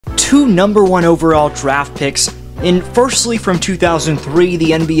two #1 overall draft picks in firstly from 2003,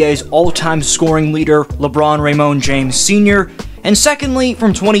 the NBA's all-time scoring leader, LeBron Raymond James Sr., and secondly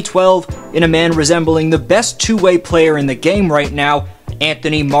from 2012, in a man resembling the best two-way player in the game right now,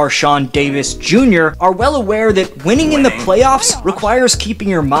 Anthony Marshawn Davis Jr., are well aware that winning in the playoffs requires keeping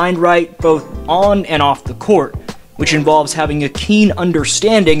your mind right both on and off the court, which involves having a keen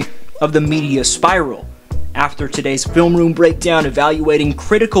understanding of the media spiral. After today's Film Room breakdown evaluating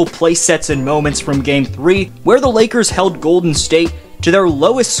critical play sets and moments from Game 3, where the Lakers held Golden State to their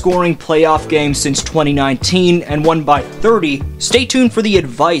lowest scoring playoff game since 2019 and won by 30, stay tuned for the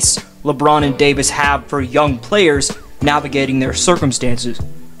advice LeBron and Davis have for young players navigating their circumstances.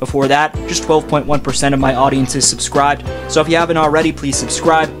 Before that, just 12.1% of my audience is subscribed, so if you haven't already, please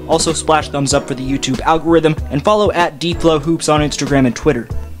subscribe. Also splash thumbs up for the YouTube algorithm, and follow at DFlowHoops on Instagram and Twitter.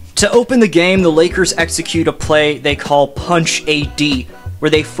 To open the game, the Lakers execute a play they call Punch AD, where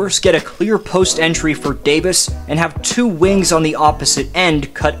they first get a clear post entry for Davis and have two wings on the opposite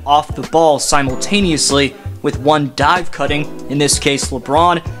end cut off the ball simultaneously, with one dive cutting, in this case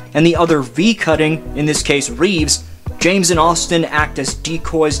LeBron, and the other V cutting, in this case Reeves. James and Austin act as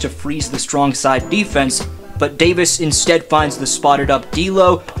decoys to freeze the strong side defense, but Davis instead finds the spotted up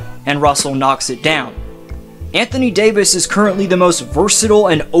D'Lo, and Russell knocks it down. Anthony Davis is currently the most versatile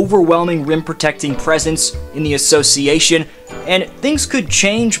and overwhelming rim-protecting presence in the association, and things could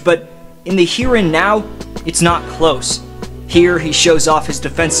change, but in the here and now, it's not close. Here, he shows off his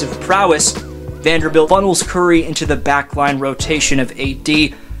defensive prowess. Vanderbilt funnels Curry into the backline rotation of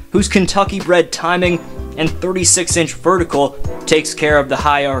AD, whose Kentucky-bred timing and 36-inch vertical takes care of the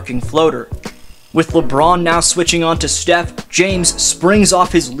high-arcing floater. With LeBron now switching on to Steph, James springs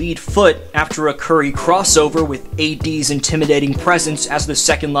off his lead foot after a Curry crossover with AD's intimidating presence as the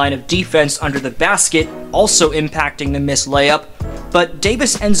second line of defense under the basket, also impacting the missed layup, but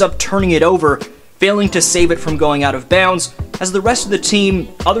Davis ends up turning it over, failing to save it from going out of bounds, as the rest of the team,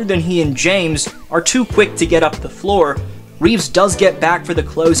 other than he and James, are too quick to get up the floor. Reeves does get back for the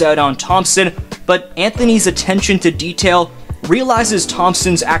closeout on Thompson, but Anthony's attention to detail realizes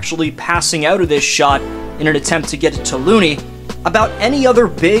Thompson's actually passing out of this shot in an attempt to get it to Looney. About any other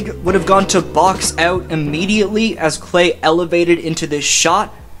big would have gone to box out immediately as Klay elevated into this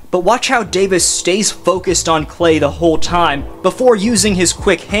shot, but watch how Davis stays focused on Klay the whole time before using his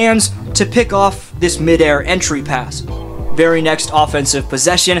quick hands to pick off this mid-air entry pass. Very next offensive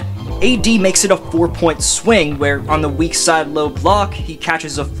possession, AD makes it a 4-point swing where on the weak side low block, he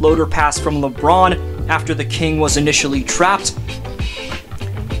catches a floater pass from LeBron after the King was initially trapped.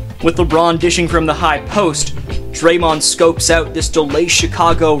 With LeBron dishing from the high post, Draymond scopes out this delay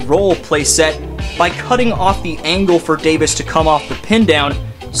Chicago roll playset by cutting off the angle for Davis to come off the pin down.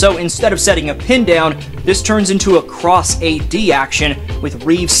 So instead of setting a pin down, this turns into a cross AD action with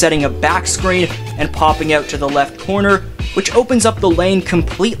Reeves setting a back screen and popping out to the left corner, which opens up the lane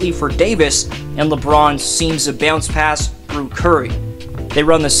completely for Davis, and LeBron seams a bounce pass through Curry. They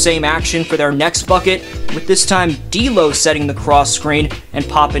run the same action for their next bucket, with this time D'Lo setting the cross screen and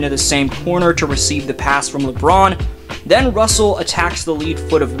pop into the same corner to receive the pass from LeBron. Then Russell attacks the lead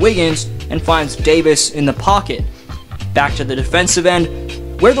foot of Wiggins and finds Davis in the pocket. Back to the defensive end,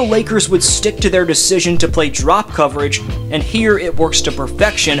 where the Lakers would stick to their decision to play drop coverage, and here it works to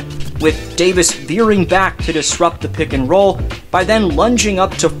perfection, with Davis veering back to disrupt the pick and roll by then lunging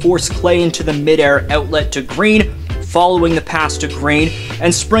up to force Klay into the midair outlet to Green, following the pass to Green,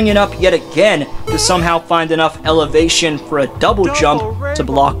 and springing up yet again to somehow find enough elevation for a double jump to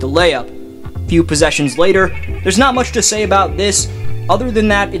block the layup. Few possessions later, there's not much to say about this, other than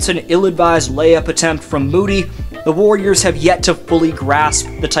that it's an ill-advised layup attempt from Moody. The Warriors have yet to fully grasp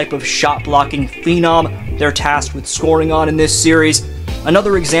the type of shot-blocking phenom they're tasked with scoring on in this series.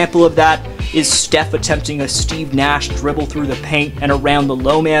 Another example of that is Steph attempting a Steve Nash dribble through the paint and around the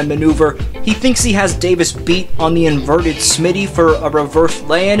low man maneuver. He thinks he has Davis beat on the inverted Smitty for a reverse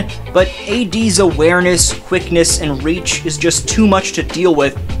lay-in, but AD's awareness, quickness, and reach is just too much to deal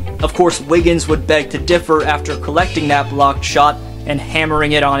with. Of course, Wiggins would beg to differ after collecting that blocked shot and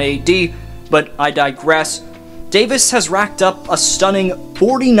hammering it on AD, but I digress. Davis has racked up a stunning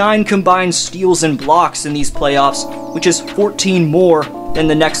 49 combined steals and blocks in these playoffs, which is 14 more than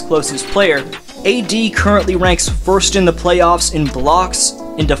the next closest player. AD currently ranks first in the playoffs in blocks,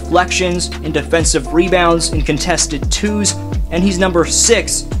 in deflections, in defensive rebounds, in contested twos, and he's number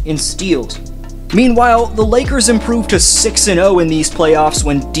 6 in steals. Meanwhile, the Lakers improved to 6-0 in these playoffs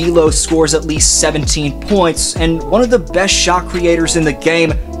when D'Lo scores at least 17 points, and one of the best shot creators in the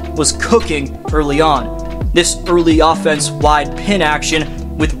game was cooking early on. This early offense wide pin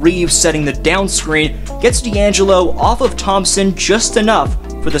action, with Reeves setting the down screen, gets D'Angelo off of Thompson just enough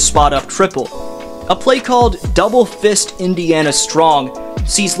for the spot-up triple. A play called Double Fist Indiana Strong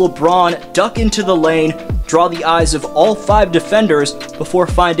sees LeBron duck into the lane, draw the eyes of all 5 defenders before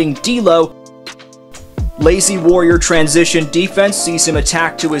finding D'Lo. Lazy Warrior transition defense sees him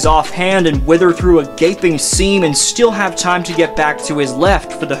attack to his offhand and wither through a gaping seam and still have time to get back to his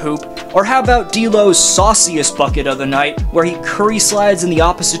left for the hoop. Or how about D'Lo's sauciest bucket of the night, where he curry slides in the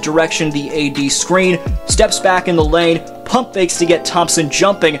opposite direction of the AD screen, steps back in the lane, pump fakes to get Thompson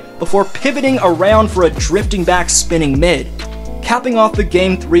jumping, before pivoting around for a drifting back spinning mid. Capping off the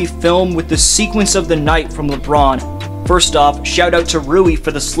Game 3 film with the sequence of the night from LeBron. First off, shout out to Rui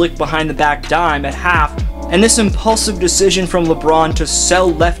for the slick behind the back dime at half, and this impulsive decision from LeBron to sell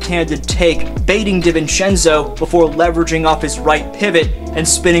left-handed take, baiting DiVincenzo before leveraging off his right pivot and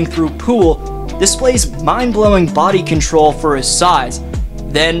spinning through Poole, displays mind-blowing body control for his size.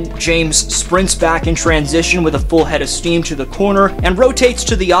 Then, James sprints back in transition with a full head of steam to the corner and rotates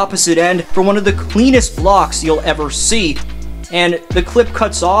to the opposite end for one of the cleanest blocks you'll ever see. And the clip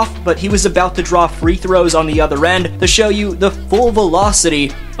cuts off, but he was about to draw free throws on the other end to show you the full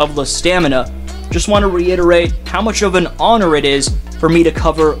velocity of La Stamina. Just want to reiterate how much of an honor it is for me to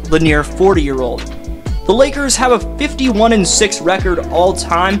cover the near 40-year-old. The Lakers have a 51-6 record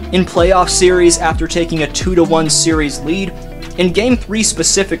all-time in playoff series after taking a 2-1 series lead. In Game 3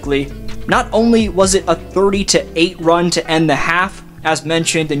 specifically, not only was it a 30-8 run to end the half, as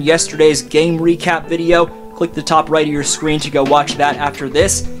mentioned in yesterday's game recap video, click the top right of your screen to go watch that after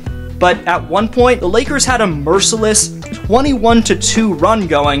this, but at one point, the Lakers had a merciless 21-2 run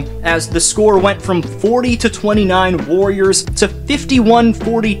going as the score went from 40-29 Warriors to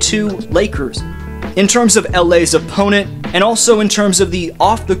 51-42 Lakers. In terms of LA's opponent, and also in terms of the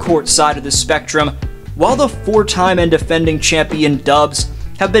off-the-court side of the spectrum, while the 4-time and defending champion Dubs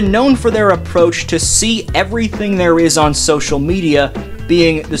have been known for their approach to see everything there is on social media,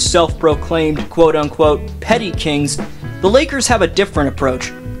 being the self-proclaimed quote-unquote petty kings, the Lakers have a different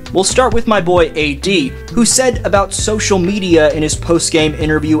approach. We'll start with my boy AD, who said about social media in his post-game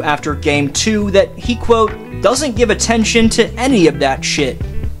interview after Game 2 that he, quote, doesn't give attention to any of that shit.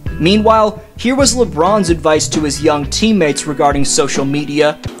 Meanwhile, here was LeBron's advice to his young teammates regarding social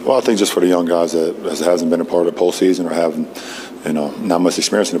media. Well, I think just for the young guys that hasn't been a part of the postseason or haven't, not much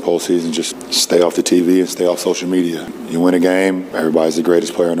experience in the postseason, just stay off the TV and stay off social media. You win a game, everybody's the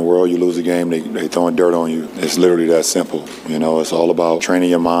greatest player in the world. You lose a game, they throwing dirt on you. It's literally that simple. It's all about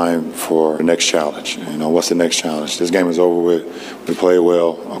training your mind for the next challenge. What's the next challenge? This game is over with. We played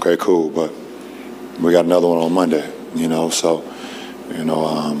well. Okay, cool, but we got another one on Monday.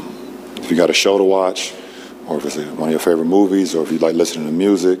 If you got a show to watch, or if it's one of your favorite movies, or if you like listening to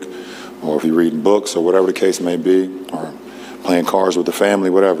music, or if you're reading books, or whatever the case may be, or playing cards with the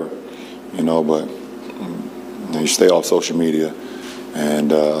family, whatever, but you stay off social media,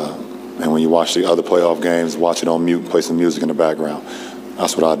 and when you watch the other playoff games, watch it on mute, play some music in the background.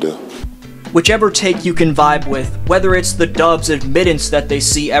 That's what I do. Whichever take you can vibe with, whether it's the Dubs' admittance that they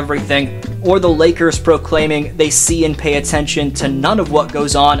see everything, or the Lakers proclaiming they see and pay attention to none of what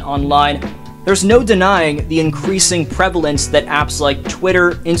goes on online, there's no denying the increasing prevalence that apps like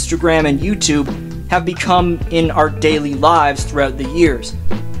Twitter, Instagram, and YouTube have become in our daily lives throughout the years.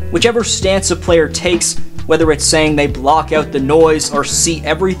 Whichever stance a player takes, whether it's saying they block out the noise or see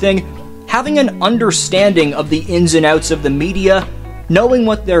everything, having an understanding of the ins and outs of the media, knowing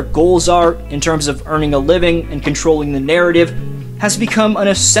what their goals are in terms of earning a living and controlling the narrative, has become an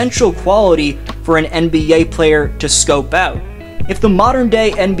essential quality for an NBA player to scope out. If the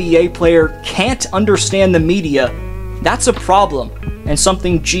modern-day NBA player can't understand the media, that's a problem, and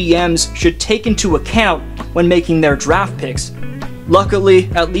something GMs should take into account when making their draft picks. Luckily,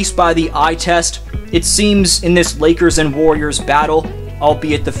 at least by the eye test, it seems in this Lakers and Warriors battle,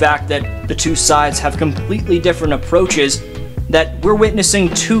 albeit the fact that the two sides have completely different approaches, that we're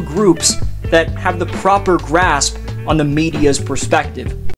witnessing two groups that have the proper grasp on the media's perspective.